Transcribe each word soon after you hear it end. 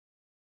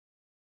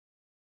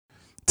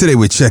Today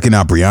we're checking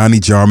out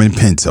Brianni Jarman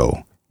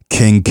Pinto,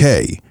 King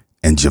K,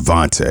 and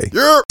Javante.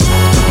 Yeah.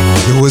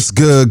 Yo, what's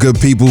good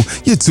people?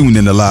 You're tuned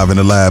in to Live in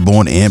the Lab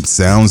on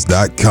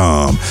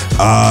ampsounds.com.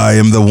 I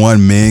am the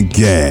One Man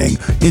Gang,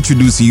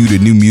 introducing you to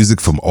new music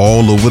from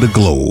all over the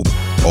globe.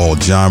 All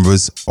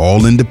genres,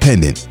 all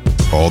independent,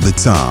 all the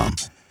time.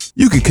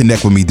 You can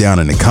connect with me down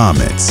in the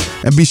comments,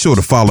 and be sure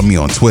to follow me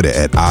on Twitter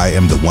at I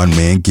am the One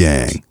Man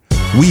Gang.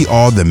 We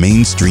are the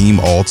mainstream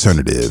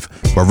alternative.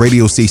 While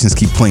radio stations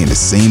keep playing the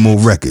same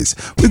old records,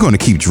 we're going to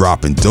keep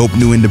dropping dope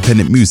new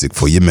independent music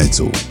for your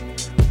mental.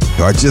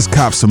 Yo, I just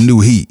copped some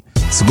new heat,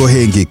 so go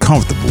ahead and get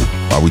comfortable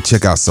while we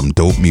check out some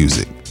dope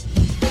music.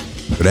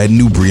 But that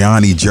new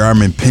Brianni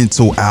Jarman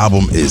Pinto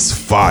album is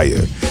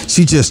fire.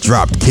 She just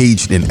dropped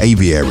Caged in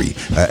Aviary,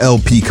 a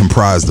LP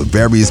comprised of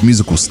various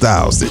musical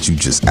styles that you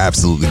just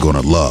absolutely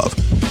gonna love.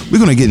 We're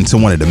gonna get into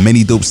one of the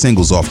many dope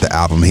singles off the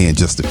album here in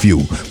just a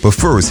few, but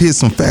first, here's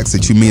some facts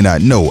that you may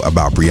not know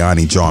about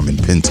Brianni Jarman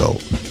Pinto.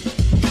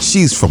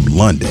 She's from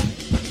London.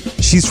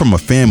 She's from a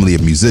family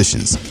of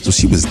musicians, so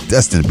she was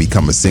destined to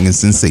become a singing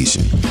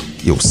sensation.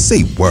 Yo,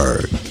 say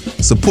word.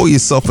 So pour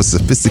yourself a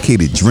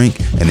sophisticated drink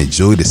and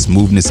enjoy the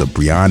smoothness of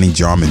Brianni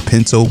Jarman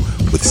Pinto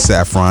with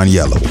Saffron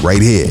Yellow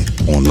right here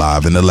on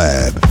Live in the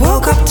Lab.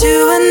 Woke up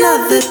to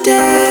another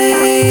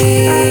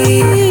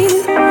day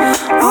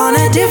on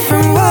a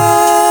different world,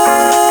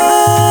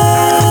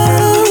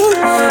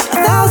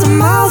 1,000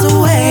 miles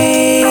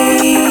away,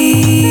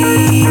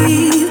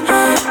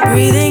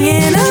 breathing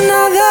in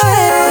another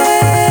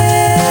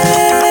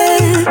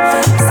air,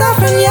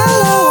 saffron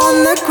yellow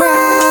on the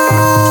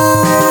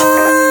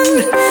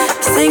ground,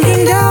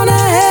 sinking down a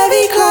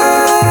heavy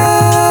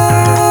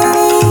cloud.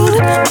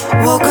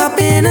 Woke up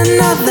in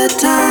another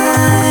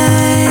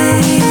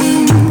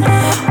time,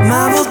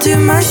 marvel to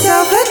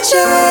myself a change.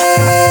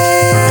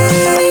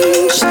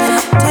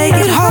 Take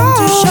it home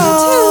to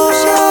show.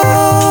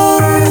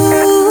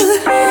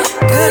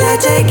 Could I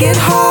take it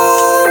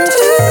home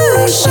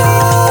to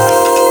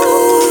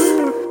show?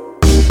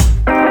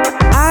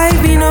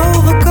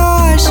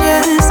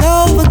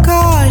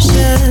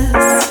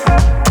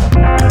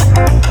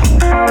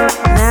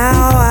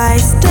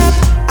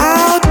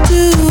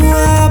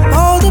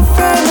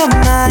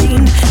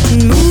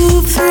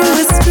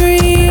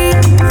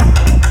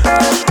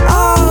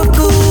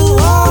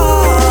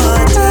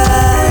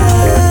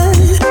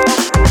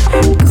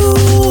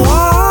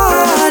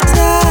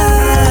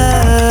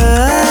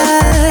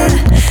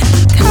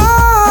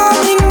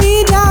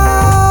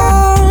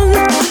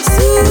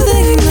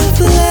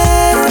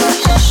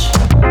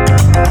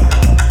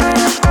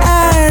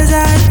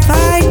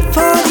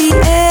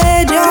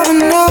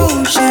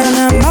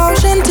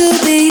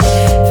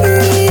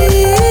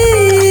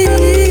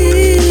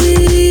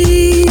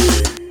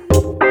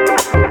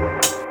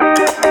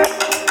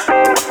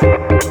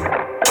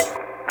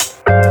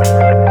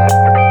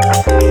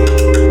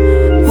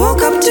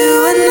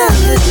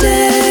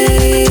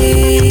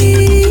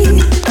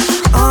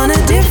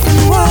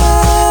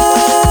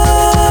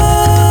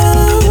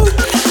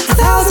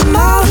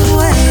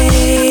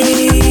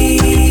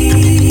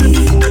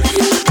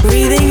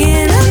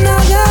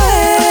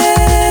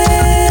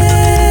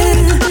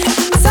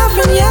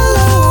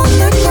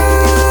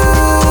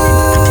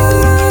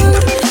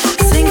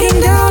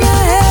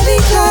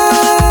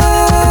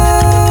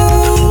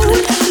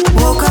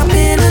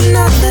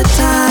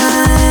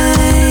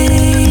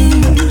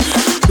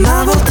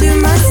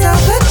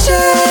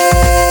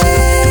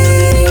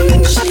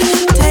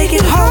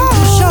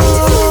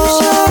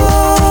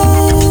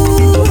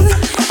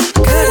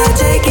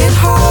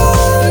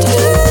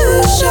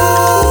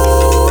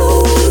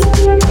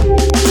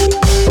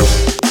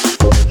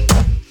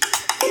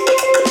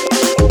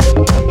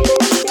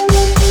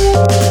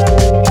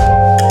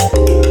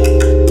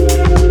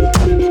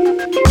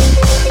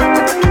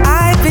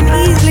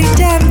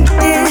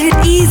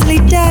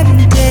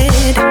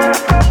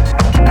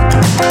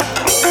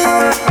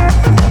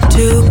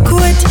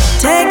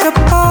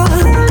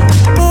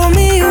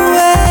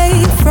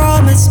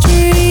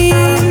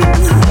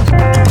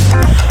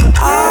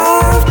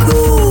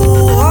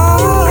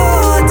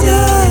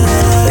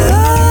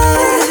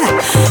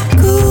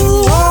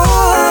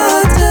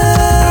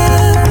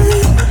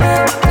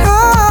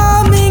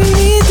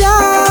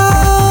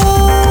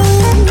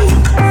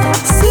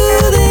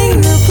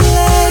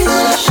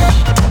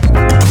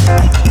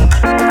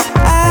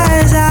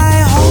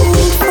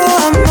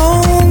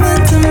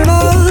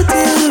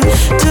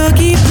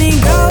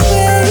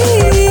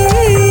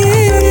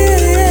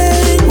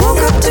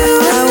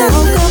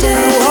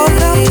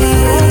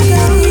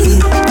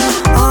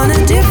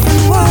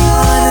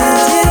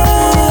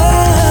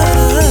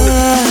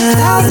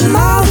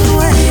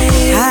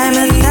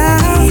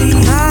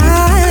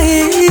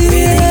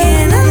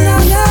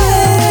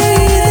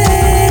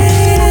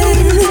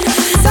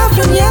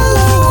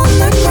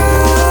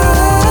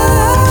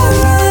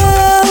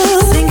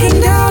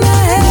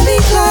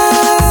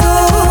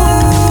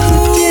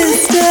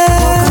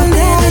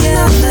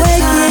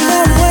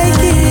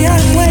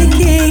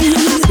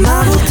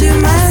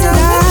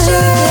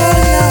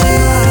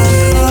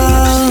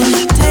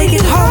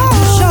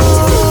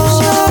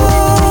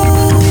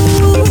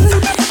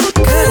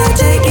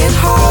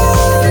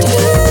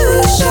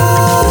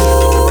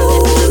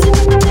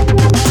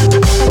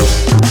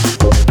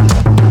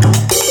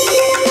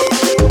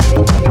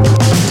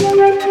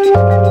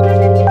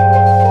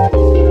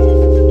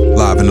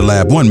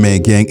 One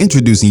Man Gang,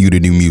 introducing you to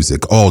new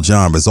music, all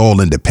genres, all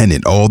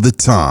independent, all the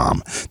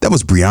time. That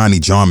was Briani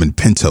Jarman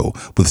Pinto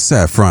with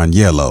Saffron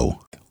Yellow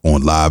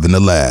on Live in the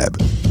Lab.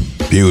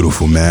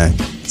 Beautiful, man.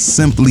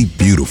 Simply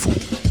beautiful.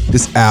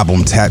 This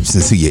album taps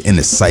into your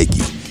inner psyche,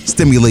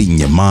 stimulating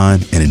your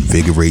mind and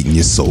invigorating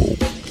your soul.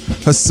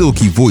 Her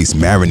silky voice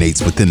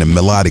marinates within the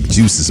melodic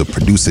juices of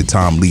producer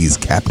Tom Lee's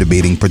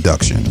captivating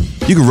production.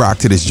 You can rock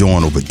to this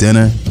joint over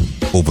dinner,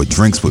 over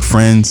drinks with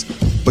friends,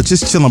 but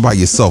just chilling by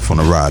yourself on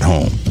a ride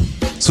home.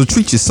 So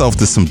treat yourself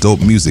to some dope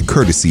music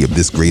courtesy of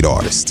this great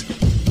artist.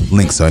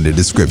 Links are in the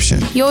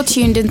description. You're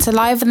tuned into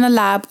Live in the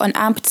Lab on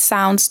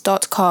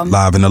ampedsounds.com.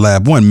 Live in the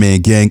Lab, One Man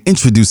Gang,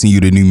 introducing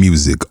you to new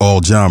music,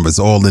 all genres,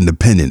 all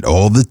independent,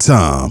 all the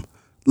time.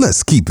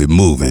 Let's keep it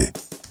moving.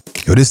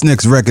 Yo, this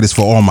next record is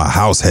for all my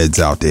house heads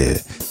out there.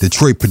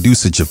 Detroit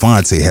producer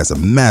Javante has a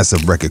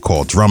massive record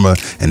called Drummer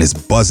and is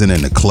buzzing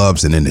in the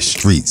clubs and in the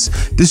streets.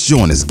 This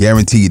joint is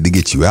guaranteed to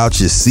get you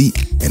out your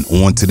seat and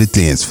onto the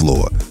dance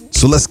floor.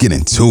 So let's get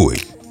into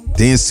it.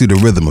 Dance to the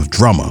rhythm of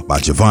Drummer by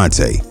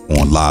Javante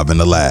on Live in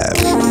the Lab.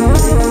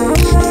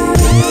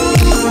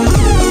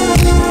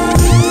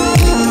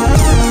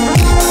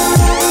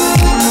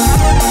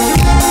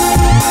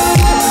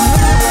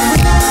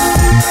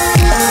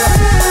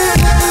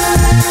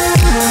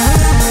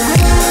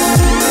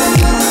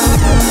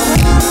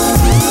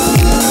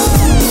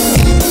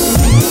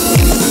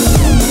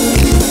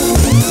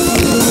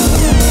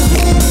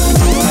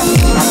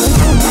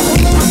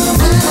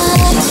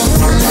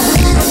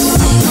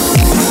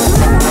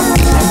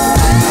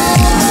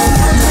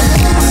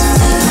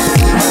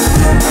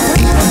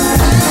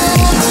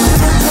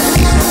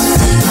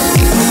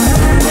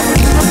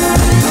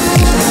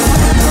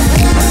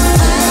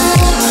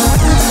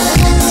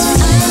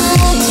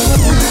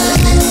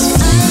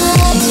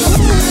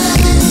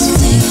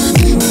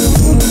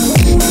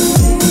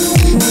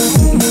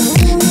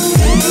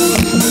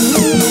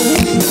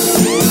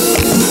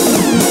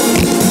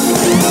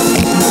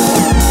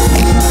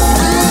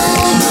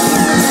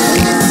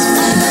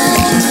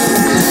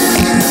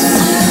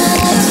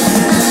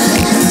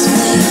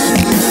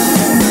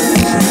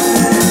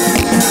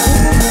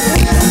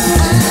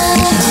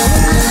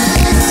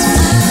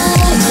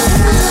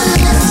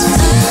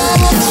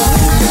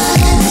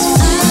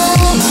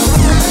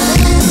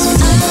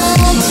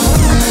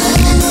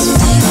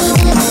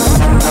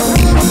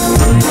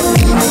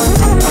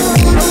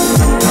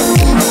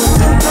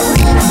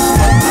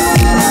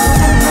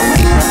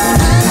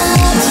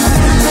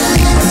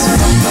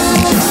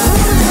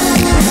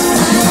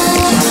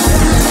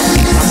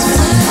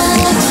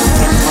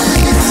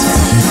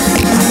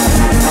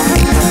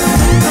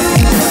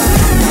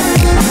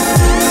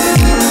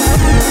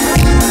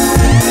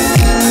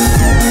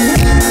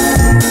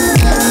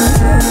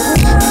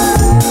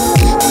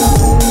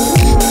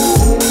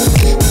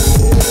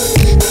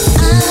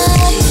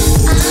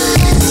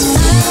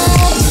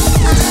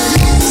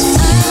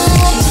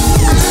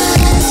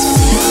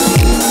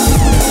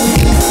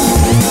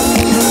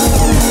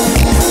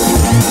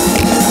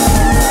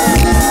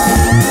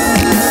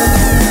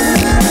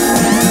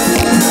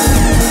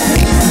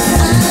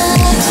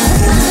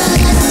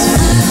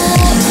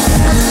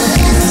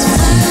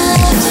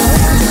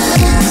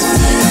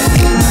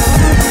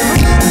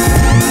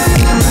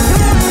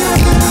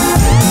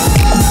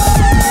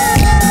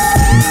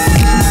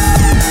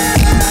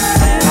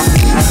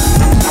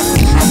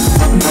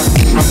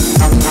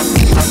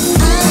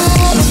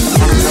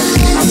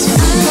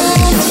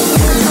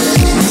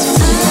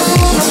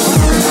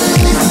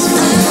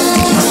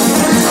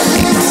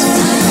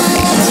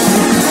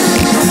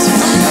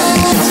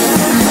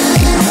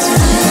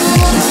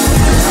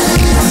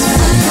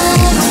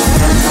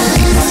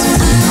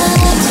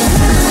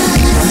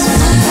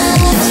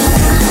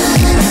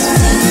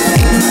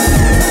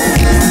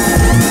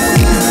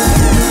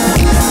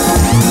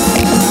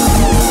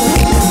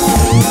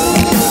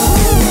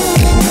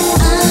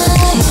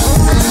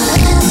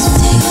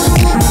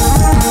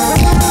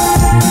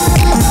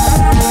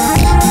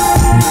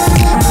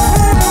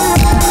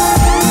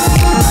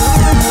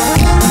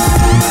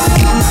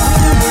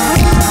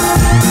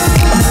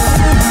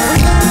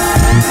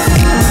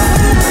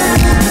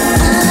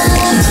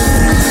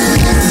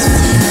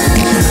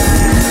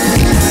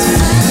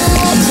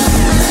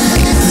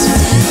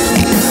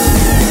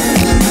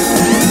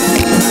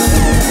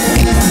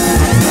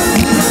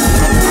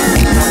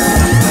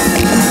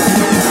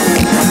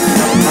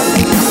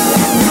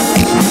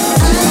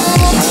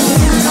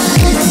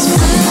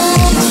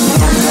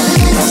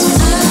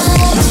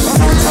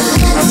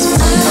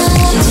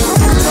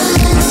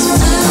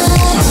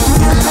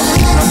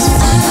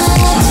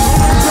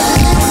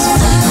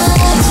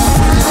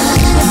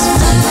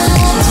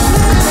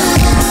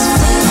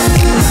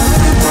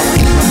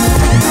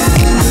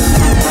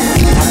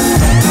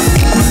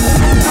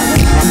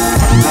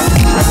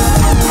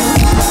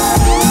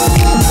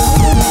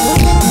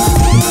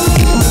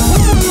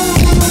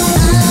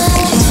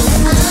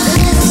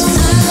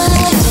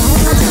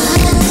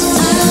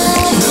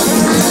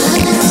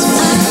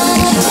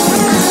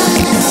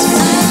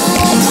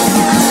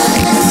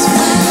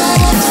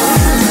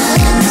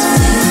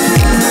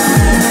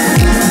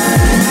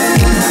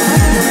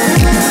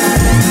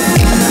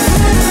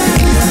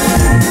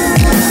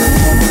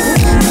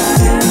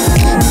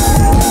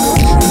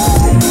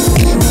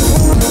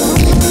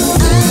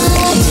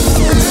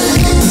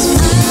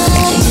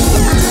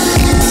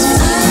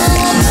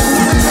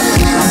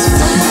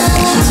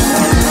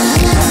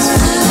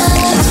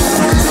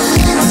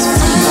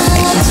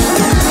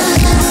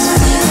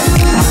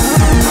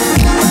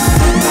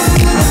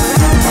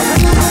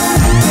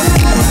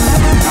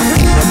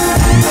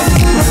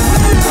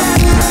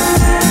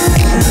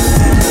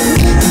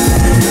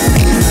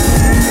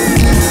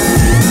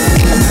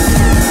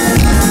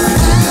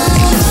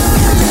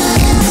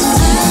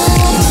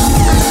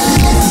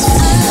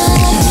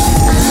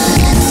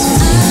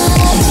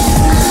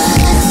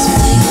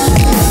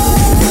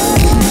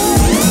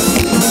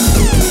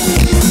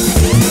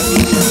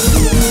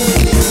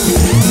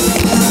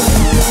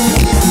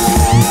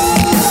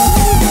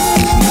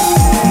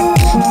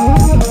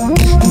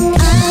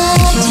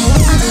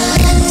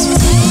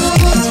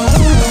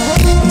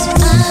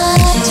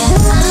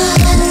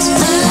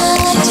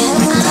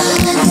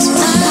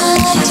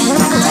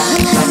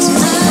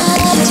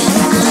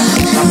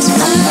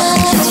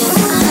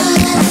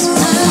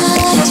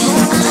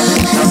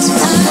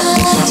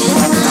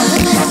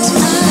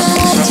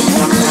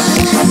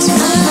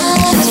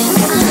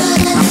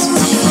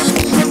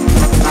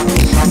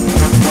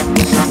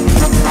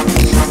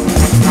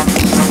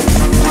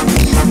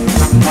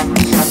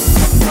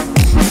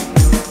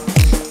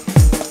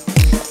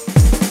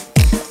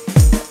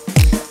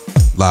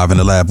 Live in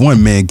the Lab,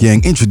 one man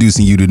gang,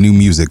 introducing you to new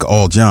music,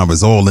 all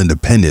genres, all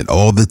independent,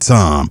 all the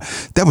time.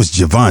 That was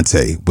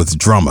Javante with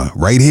Drummer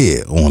right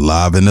here on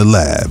Live in the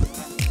Lab.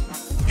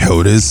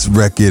 Yo, this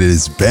record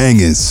is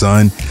banging,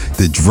 son.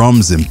 The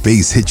drums and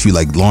bass hit you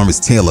like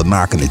Lawrence Taylor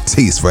knocking the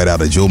taste right out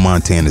of Joe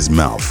Montana's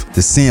mouth.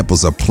 The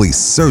samples are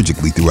placed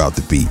surgically throughout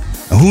the beat.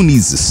 And who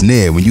needs a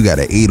snare when you got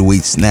an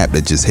 808 snap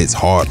that just hits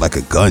hard like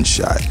a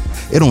gunshot?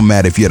 It don't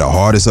matter if you're the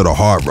hardest or the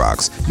hard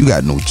rocks, you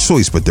got no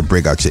choice but to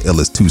break out your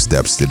illest two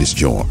steps to this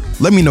joint.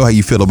 Let me know how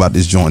you feel about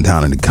this joint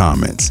down in the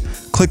comments.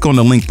 Click on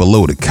the link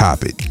below to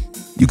cop it.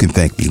 You can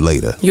thank me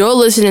later. You're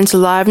listening to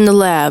Live in the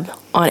Lab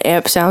on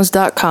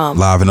ampsounds.com.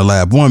 Live in the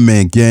Lab, one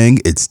man gang,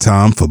 it's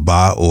time for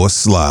Buy or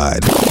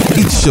Slide.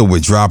 Each show we're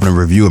dropping a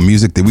review of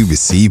music that we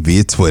receive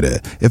via Twitter.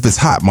 If it's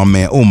hot, my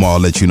man Omar will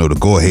let you know to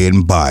go ahead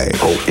and buy it.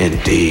 Oh,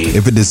 indeed.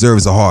 If it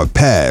deserves a hard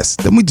pass,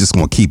 then we just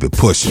gonna keep it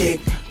pushing.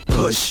 Kick,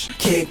 push.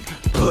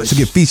 To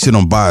get featured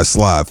on Buy or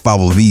Slide,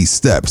 follow these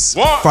steps.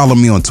 Follow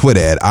me on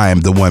Twitter at I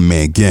Am The One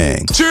Man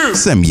Gang.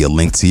 Send me a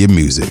link to your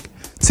music.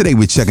 Today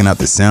we're checking out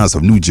the sounds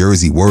of New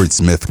Jersey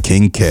wordsmith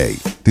King K.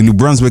 The New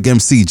Brunswick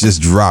MC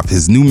just dropped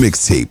his new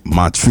mixtape,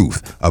 My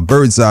Truth, a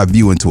bird's eye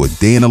view into a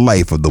day in the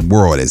life of the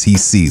world as he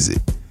sees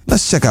it.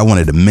 Let's check out one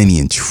of the many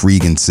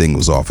intriguing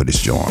singles off of this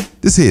joint.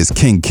 This here is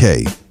King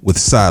K with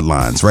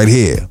Sidelines right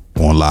here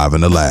on Live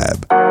in the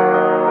Lab.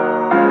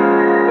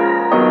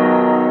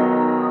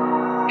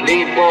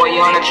 Lead boy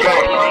on the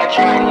track.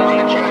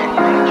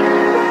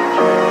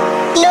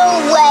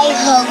 No way,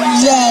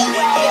 Jose.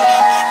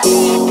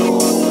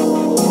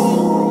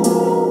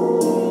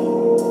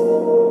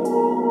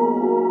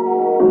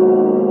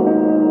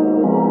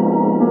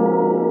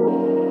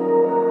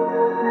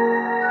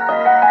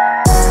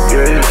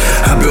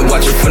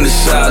 Watching from the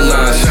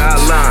sidelines,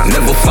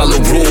 never follow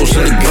rules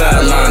or the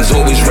guidelines.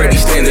 Always ready,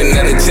 standing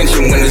at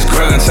attention when it's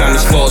grind time.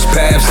 It's false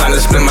paths, time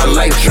to spend my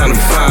life trying to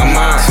find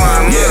mine.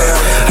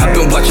 Yeah, I've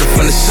been watching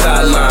from the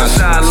sidelines,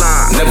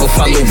 never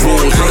follow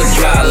rules or the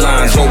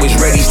guidelines. Always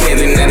ready,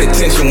 standing at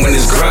attention when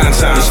it's grind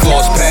time. It's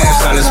false paths,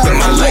 time to spend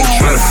my life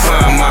trying to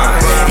find mine.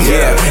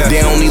 Yeah,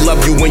 they only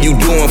love you when you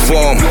doing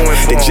for them.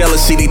 The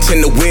jealousy they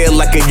tend to wear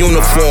like a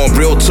uniform.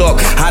 Real talk,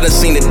 I done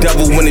seen the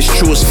devil in its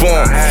truest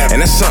form, and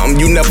that's something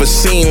you never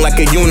seen. Like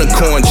a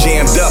unicorn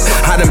jammed up,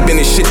 I done been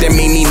in shit that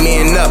made me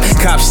man up.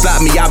 Cops stop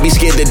me, I'll be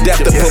scared to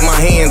death to put my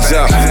hands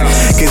up,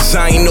 cause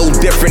I ain't no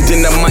different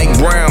than the Mike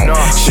Brown.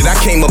 Shit, I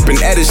came up in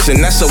Edison,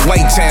 that's a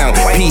white town.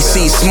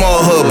 PC,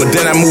 small hood, but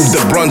then I moved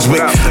to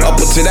Brunswick. Up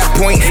until that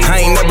point,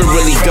 I ain't never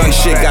really done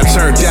shit. Got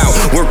turned out,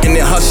 working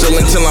and hustle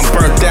until I'm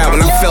burnt out.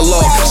 And I fell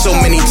off so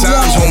many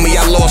times, homie,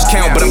 I lost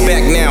count, but I'm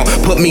back now.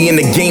 Put me in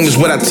the game is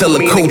what I tell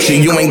a coach.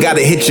 You ain't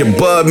gotta hit your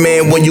bud,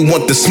 man, when you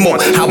want the smoke.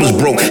 I was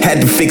broke,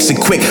 had to fix it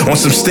quick on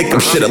some stick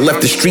up shit. I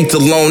left the streets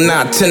alone,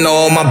 now I tend to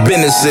all my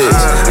businesses.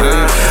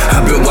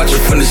 I've been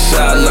watching from the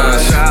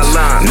sidelines,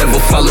 never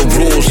follow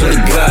rules or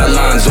the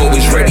guidelines.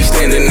 Always ready,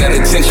 standing at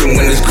attention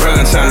when it's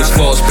grind time. It's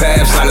false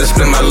paths, time to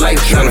spend my life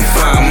trying to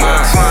find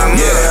mine.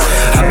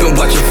 Yeah, I've been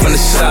watching from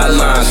the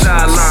sidelines,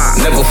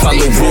 never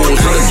follow rules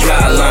or the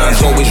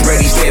guidelines. Always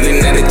ready,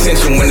 standing at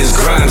attention when it's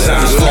grind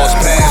time. It's false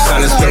paths,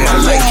 time to spend my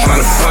life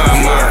trying to find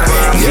mine.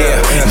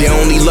 Yeah, they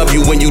only love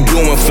you when you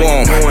doing for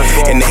them,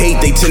 and the hate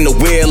they tend to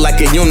wear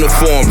like a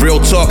uniform. Real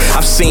talk,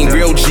 I've seen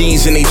real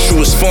G's in their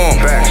truest form.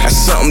 That's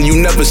something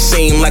you never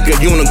seen, like a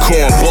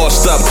unicorn.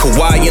 Bossed up,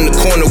 Kawhi in the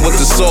corner with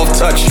the soft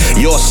touch.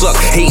 Y'all suck,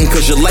 hating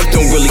cause your life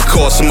don't really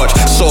cost much.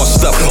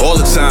 Sauced up all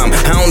the time,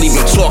 I don't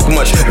even talk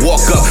much.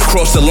 Walk up,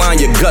 cross the line,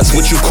 your guts,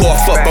 what you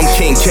cough up. I'm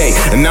King K,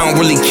 and I don't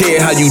really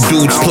care how you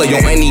dudes play.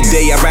 On any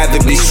day, I'd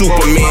rather be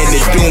Superman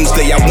than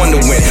Doomsday. I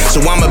wonder when, so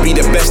I'ma be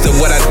the best at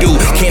what I do.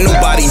 Can't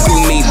nobody do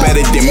me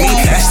better than me,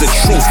 that's the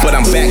truth, but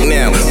I'm back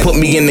now. Put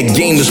me in the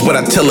game is what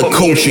I tell a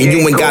coach, and you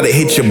ain't gotta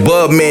hit your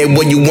bud, man,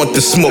 when you want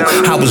the smoke.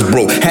 I was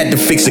broke, had to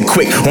fix it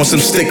quick on some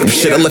stick-up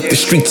shit. I left the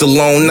streets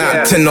alone, now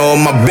I tend to all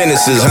my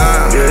businesses,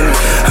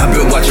 I've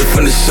been watching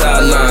from the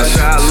sidelines,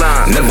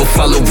 never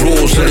follow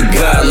rules or the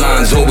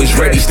guidelines. Always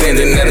ready,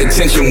 standing at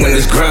attention when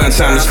it's grind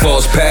time. It's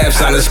false paths,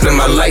 time to spend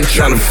my life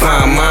trying to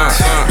find mine.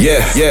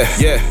 Yeah.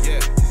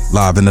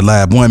 Live in the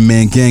Lab, one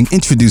man gang,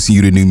 introducing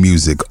you to new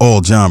music,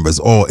 all genres,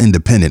 all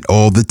independent,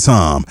 all the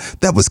time.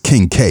 That was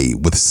King K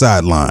with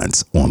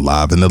Sidelines on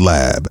Live in the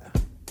Lab.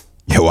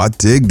 Yo, I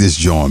dig this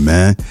joint,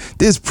 man.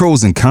 There's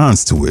pros and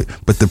cons to it,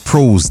 but the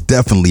pros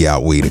definitely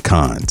outweigh the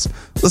cons.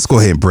 Let's go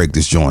ahead and break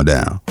this joint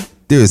down.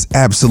 There is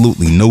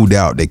absolutely no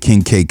doubt that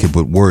King K can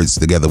put words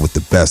together with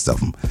the best of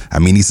them. I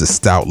mean, he's a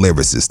stout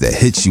lyricist that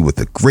hits you with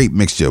a great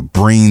mixture of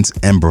brains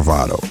and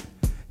bravado.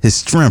 His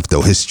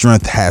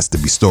strength has to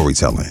be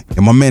storytelling.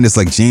 And my man is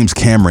like James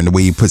Cameron, the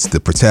way he puts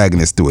the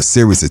protagonist through a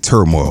series of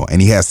turmoil,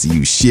 and he has to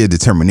use sheer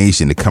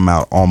determination to come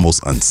out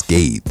almost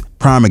unscathed.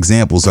 Prime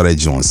examples are that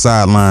joint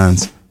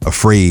Sidelines,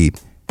 Afraid,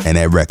 and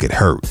that record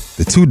Hurt.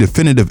 The two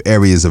definitive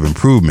areas of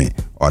improvement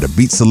are the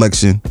beat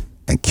selection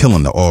and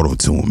killing the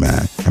auto-tune,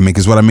 man. I mean,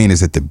 because what I mean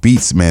is that the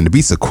beats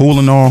are cool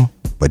and all,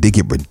 but they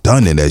get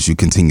redundant as you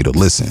continue to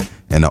listen.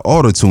 And the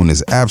auto-tune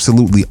is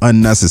absolutely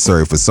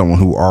unnecessary for someone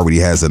who already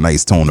has a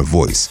nice tone of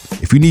voice.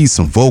 If you need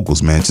some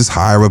vocals, man, just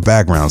hire a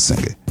background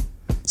singer.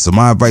 So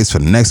my advice for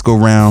the next go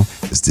round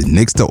is to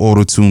nix the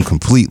auto-tune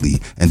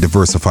completely and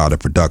diversify the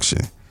production.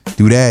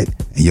 Do that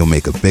and you'll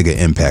make a bigger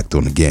impact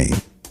on the game.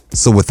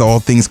 So with all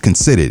things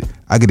considered,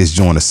 I give this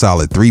joint a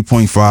solid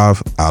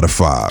 3.5 out of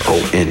 5.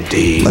 Oh,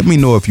 indeed. Let me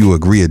know if you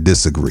agree or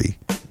disagree.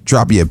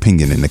 Drop your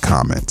opinion in the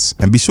comments.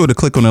 And be sure to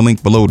click on the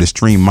link below to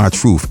stream My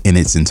Truth in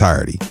its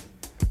entirety.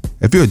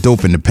 If you're a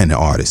dope independent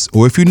artist,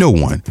 or if you know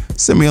one,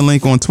 send me a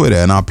link on Twitter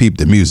and I'll peep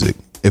the music.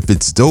 If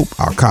it's dope,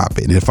 I'll cop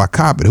it. And if I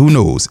cop it, who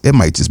knows? It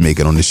might just make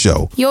it on the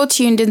show. You're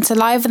tuned into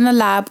Live in the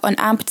Lab on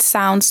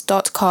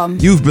ampedsounds.com.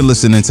 You've been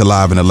listening to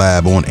Live in the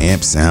Lab on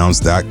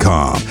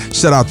ampsounds.com.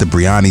 Shout out to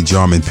Brianni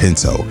Jarman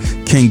Pinto,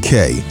 King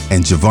K,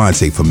 and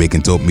Javante for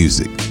making dope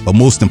music. But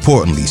most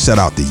importantly, shout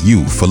out to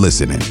you for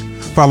listening.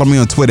 Follow me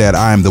on Twitter at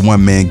I Am The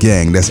One Man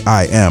Gang. That's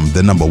I Am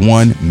The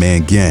 #1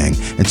 Man Gang.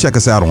 And check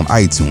us out on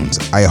iTunes,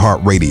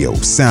 iHeartRadio,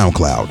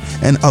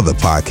 SoundCloud, and other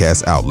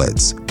podcast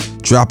outlets.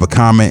 Drop a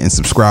comment and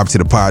subscribe to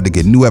the pod to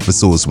get new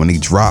episodes when they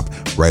drop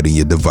right on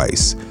your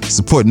device.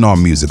 Supporting all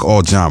music,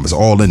 all genres,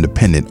 all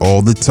independent,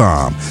 all the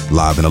time.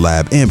 Live in the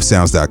Lab,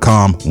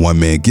 ampsounds.com. One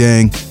Man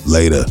Gang.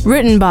 Later.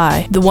 Written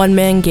by The One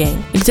Man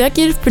Gang.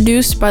 Executive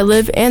produced by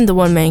Liv and The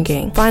One Man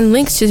Gang. Find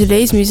links to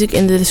today's music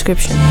in the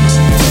description.